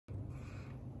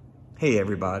Hey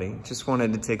everybody, just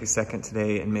wanted to take a second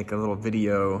today and make a little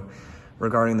video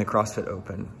regarding the CrossFit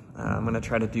Open. I'm gonna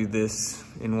try to do this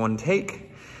in one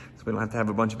take, so we don't have to have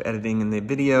a bunch of editing in the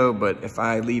video, but if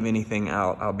I leave anything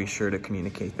out, I'll be sure to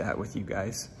communicate that with you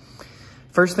guys.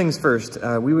 First things first,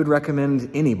 we would recommend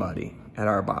anybody at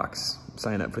our box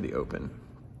sign up for the Open.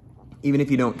 Even if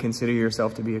you don't consider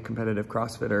yourself to be a competitive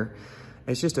CrossFitter,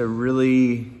 it's just a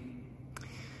really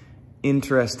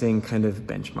interesting kind of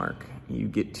benchmark. You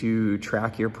get to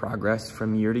track your progress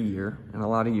from year to year, and a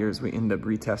lot of years we end up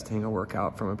retesting a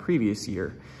workout from a previous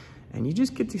year, and you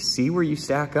just get to see where you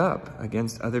stack up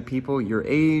against other people your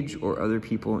age or other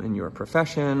people in your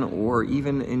profession or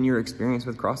even in your experience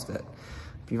with CrossFit.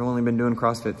 If you've only been doing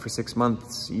CrossFit for 6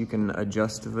 months, you can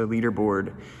adjust the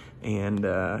leaderboard and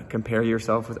compare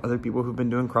yourself with other people who've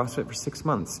been doing CrossFit for 6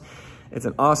 months. It's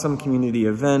an awesome community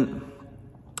event.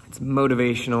 It's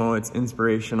motivational, it's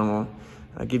inspirational.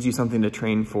 Gives you something to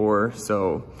train for.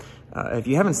 So if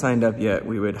you haven't signed up yet,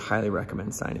 we would highly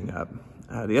recommend signing up.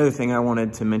 The other thing I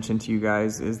wanted to mention to you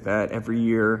guys is that every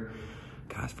year,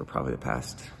 gosh, for probably the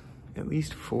past at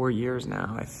least 4 years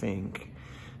now, I think,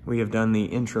 we have done the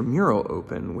Intramural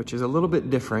Open, which is a little bit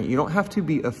different. You don't have to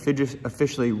be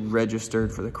officially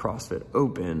registered for the CrossFit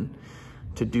Open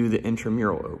to do the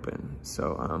Intramural Open.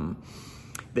 So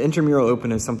the Intramural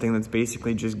Open is something that's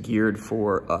basically just geared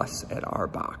for us at our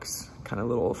box. Kind of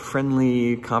little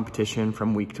friendly competition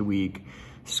from week to week,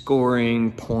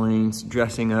 scoring points,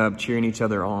 dressing up, cheering each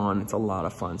other on. It's a lot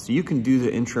of fun. So you can do the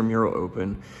Intramural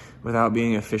Open without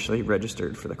being officially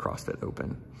registered for the CrossFit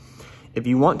Open. If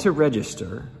you want to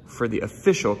register for the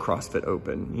official CrossFit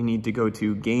Open, you need to go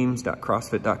to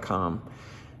games.crossfit.com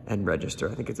and register.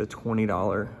 I think it's a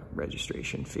 $20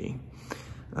 registration fee.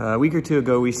 A week or two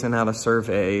ago, we sent out a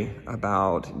survey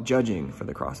about judging for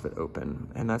the CrossFit Open,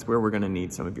 and that's where we're gonna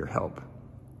need some of your help.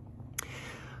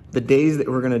 The days that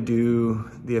we're gonna do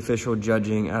the official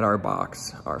judging at our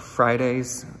box are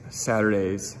Fridays,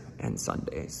 Saturdays, and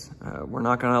Sundays. We're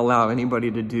not gonna allow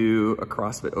anybody to do a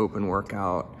CrossFit Open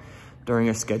workout during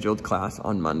a scheduled class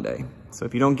on Monday. So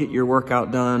if you don't get your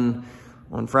workout done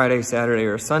on Friday, Saturday,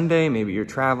 or Sunday, maybe you're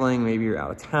traveling, maybe you're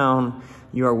out of town,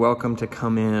 you are welcome to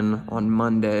come in on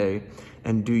Monday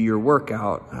and do your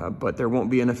workout, but there won't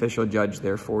be an official judge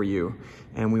there for you,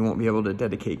 and we won't be able to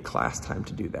dedicate class time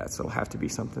to do that. So it'll have to be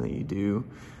something that you do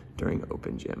during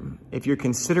Open Gym. If you're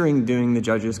considering doing the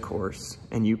judge's course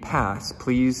and you pass,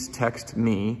 please text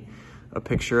me a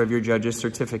picture of your judge's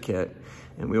certificate,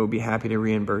 and we will be happy to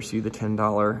reimburse you the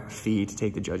 $10 fee to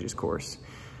take the judge's course.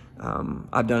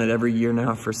 I've done it every year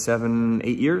now for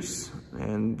 7-8 years,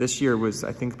 and this year was,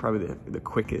 I think, probably the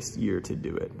quickest year to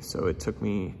do it. So it took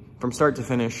me, from start to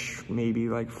finish, maybe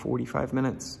like 45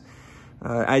 minutes.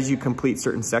 As you complete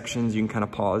certain sections, you can kind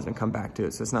of pause and come back to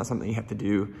it, so it's not something you have to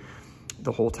do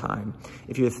the whole time.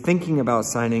 If you're thinking about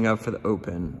signing up for the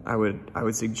Open, I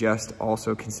would suggest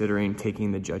also considering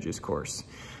taking the judge's course.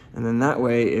 And then that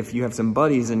way, if you have some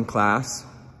buddies in class,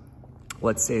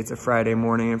 let's say it's a Friday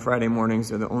morning, and Friday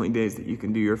mornings are the only days that you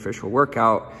can do your official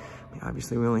workout.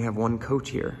 Obviously, we only have one coach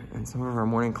here, and some of our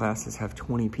morning classes have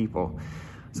 20 people.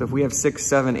 So if we have 6,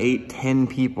 7, 8, 10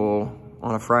 people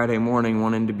on a Friday morning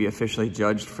wanting to be officially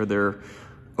judged for their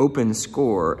Open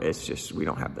score, it's just, we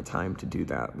don't have the time to do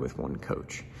that with one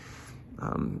coach.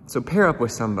 So pair up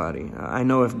with somebody. I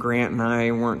know if Grant and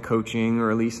I weren't coaching, or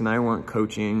Elise and I weren't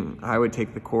coaching, I would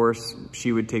take the course,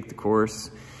 she would take the course.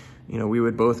 You know, we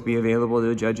would both be available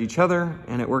to judge each other,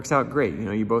 and it works out great. You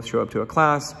know, you both show up to a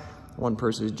class, one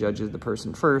person judges the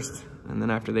person first, and then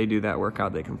after they do that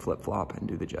workout, they can flip-flop and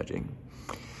do the judging.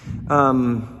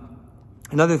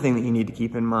 Another thing that you need to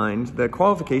keep in mind, the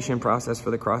qualification process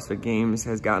for the CrossFit Games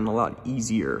has gotten a lot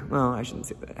easier. Well, I shouldn't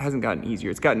say that. It hasn't gotten easier.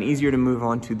 It's gotten easier to move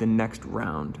on to the next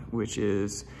round, which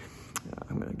is,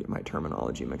 I'm gonna get my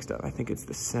terminology mixed up. I think it's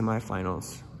the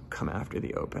semifinals come after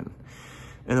the Open.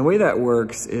 And the way that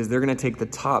works is they're gonna take the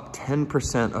top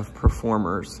 10% of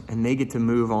performers, and they get to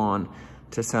move on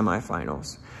to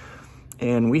semifinals.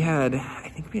 And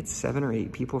I think we had 7 or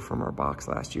 8 people from our box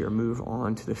last year move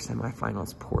on to the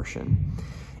semifinals portion.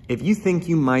 If you think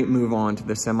you might move on to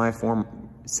the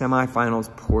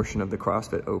semifinals portion of the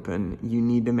CrossFit Open, you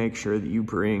need to make sure that you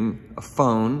bring a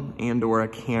phone and or a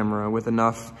camera with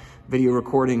enough video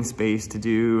recording space to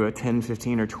do a 10,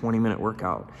 15, or 20-minute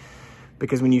workout.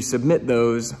 Because when you submit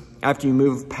those, after you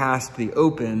move past the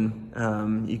Open,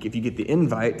 if you get the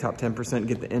invite, top 10%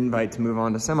 get the invite to move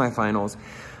on to semifinals,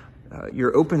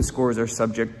 your Open scores are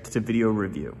subject to video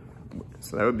review.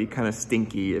 So that would be kind of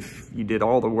stinky if you did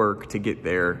all the work to get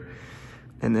there,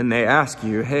 and then they ask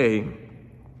you, hey,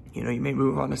 You know, you may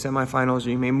move on to semifinals, or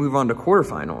you may move on to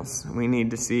quarterfinals. We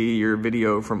need to see your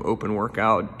video from open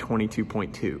workout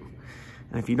 22.2.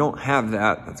 And if you don't have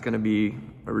that, that's gonna be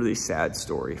a really sad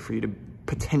story for you to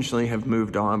potentially have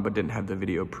moved on but didn't have the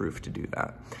video proof to do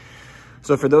that.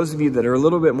 So for those of you that are a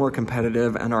little bit more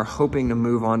competitive and are hoping to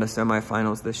move on to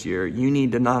semifinals this year, you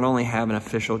need to not only have an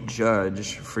official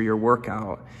judge for your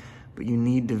workout, but you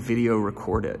need to video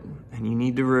record it. And you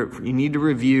need to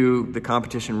review the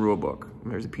competition rulebook.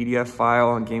 There's a PDF file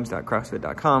on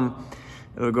games.crossfit.com.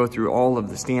 It'll go through all of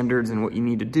the standards and what you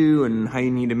need to do and how you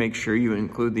need to make sure you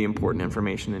include the important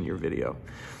information in your video.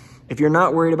 If you're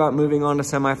not worried about moving on to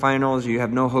semifinals, you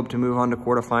have no hope to move on to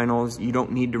quarterfinals, you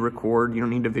don't need to record, you don't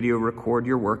need to video record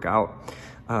your workout.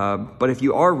 But if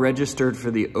you are registered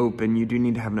for the Open, you do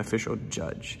need to have an official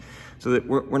judge. So that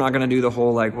we're not gonna do the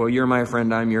whole like, well, you're my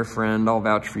friend, I'm your friend, I'll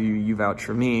vouch for you, you vouch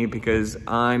for me, because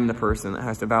I'm the person that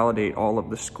has to validate all of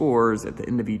the scores at the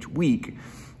end of each week,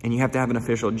 and you have to have an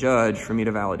official judge for me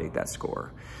to validate that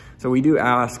score. So we do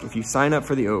ask, if you sign up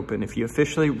for the Open, if you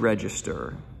officially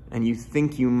register, and you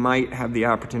think you might have the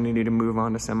opportunity to move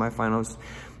on to semifinals,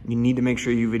 you need to make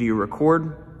sure you video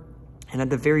record. And at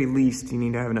the very least, you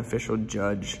need to have an official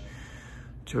judge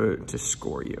to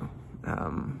score you.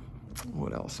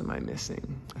 What else am I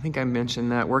missing? I think I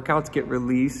mentioned that workouts get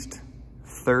released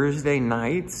Thursday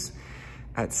nights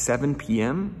at 7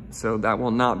 p.m. So that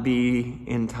will not be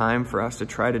in time for us to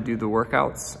try to do the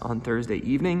workouts on Thursday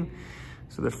evening.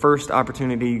 So the first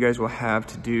opportunity you guys will have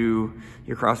to do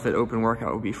your CrossFit Open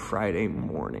workout will be Friday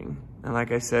morning. And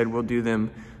like I said, we'll do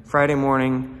them Friday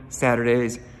morning,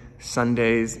 Saturdays,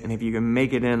 Sundays, and if you can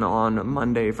make it in on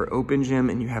Monday for Open Gym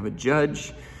and you have a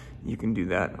judge, you can do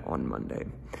that on Monday.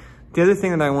 The other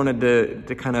thing that I wanted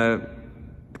to kind of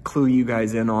clue you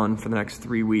guys in on for the next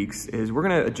 3 weeks is we're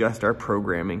gonna adjust our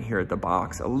programming here at the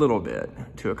box a little bit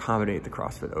to accommodate the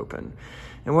CrossFit Open.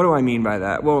 And what do I mean by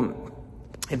that? Well,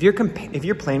 if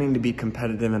you're planning to be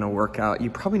competitive in a workout, you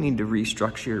probably need to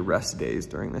restructure your rest days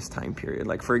during this time period.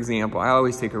 Like for example, I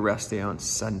always take a rest day on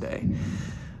Sunday,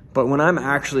 but when I'm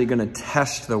actually gonna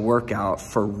test the workout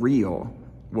for real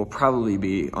will probably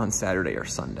be on Saturday or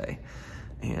Sunday.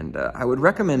 And I would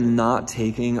recommend not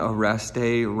taking a rest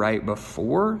day right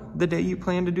before the day you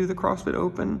plan to do the CrossFit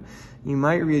Open. You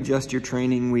might readjust your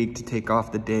training week to take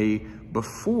off the day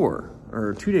before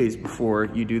or 2 days before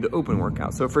you do the Open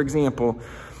workout. So for example,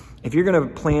 if you're gonna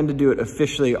plan to do it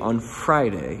officially on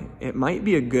Friday, it might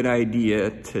be a good idea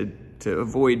to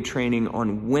avoid training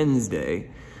on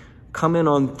Wednesday, come in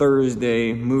on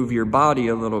Thursday, move your body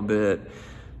a little bit,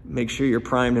 make sure you're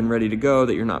primed and ready to go,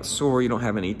 that you're not sore, you don't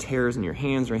have any tears in your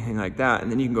hands or anything like that, and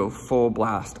then you can go full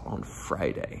blast on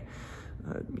Friday.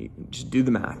 Just do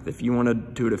the math. If you want to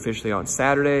do it officially on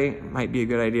Saturday, it might be a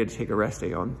good idea to take a rest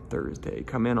day on Thursday.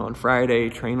 Come in on Friday,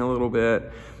 train a little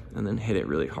bit, and then hit it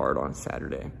really hard on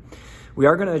Saturday. We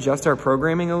are going to adjust our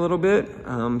programming a little bit.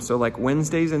 So like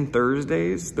Wednesdays and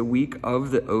Thursdays, the week of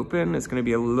the Open, is going to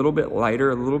be a little bit lighter,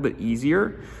 a little bit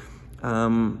easier.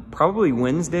 Probably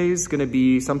Wednesday's gonna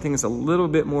be something that's a little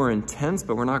bit more intense,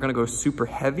 but we're not gonna go super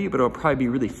heavy, but it'll probably be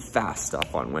really fast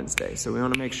stuff on Wednesday. So we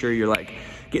wanna make sure you're like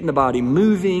getting the body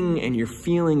moving and you're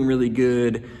feeling really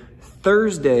good.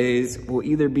 Thursdays will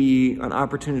either be an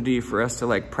opportunity for us to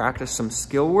like practice some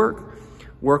skill work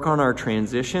on our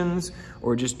transitions,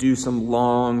 or just do some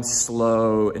long,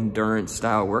 slow, endurance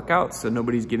style workouts so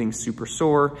nobody's getting super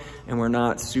sore and we're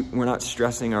not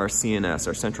stressing our CNS,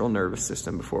 our central nervous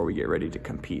system, before we get ready to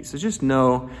compete. So just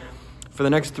know for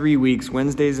the next 3 weeks,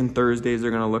 Wednesdays and Thursdays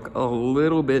are gonna look a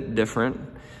little bit different,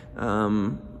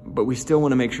 but we still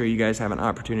wanna make sure you guys have an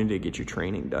opportunity to get your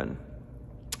training done.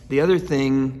 The other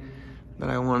thing that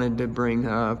I wanted to bring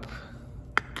up,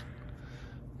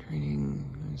 training,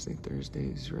 Wednesday,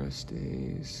 Thursdays, rest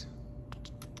days.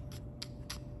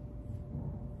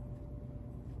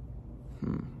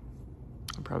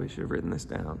 I probably should have written this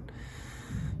down.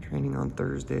 Training on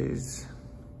Thursdays,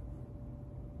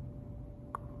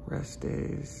 rest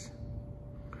days.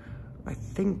 I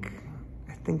think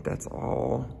that's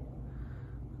all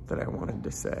that I wanted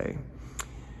to say.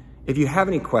 If you have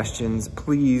any questions,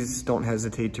 please don't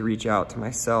hesitate to reach out to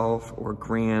myself or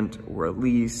Grant or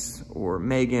Elise or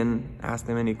Megan. Ask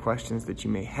them any questions that you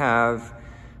may have.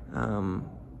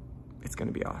 It's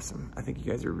gonna be awesome. I think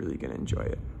you guys are really gonna enjoy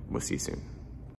it. We'll see you soon.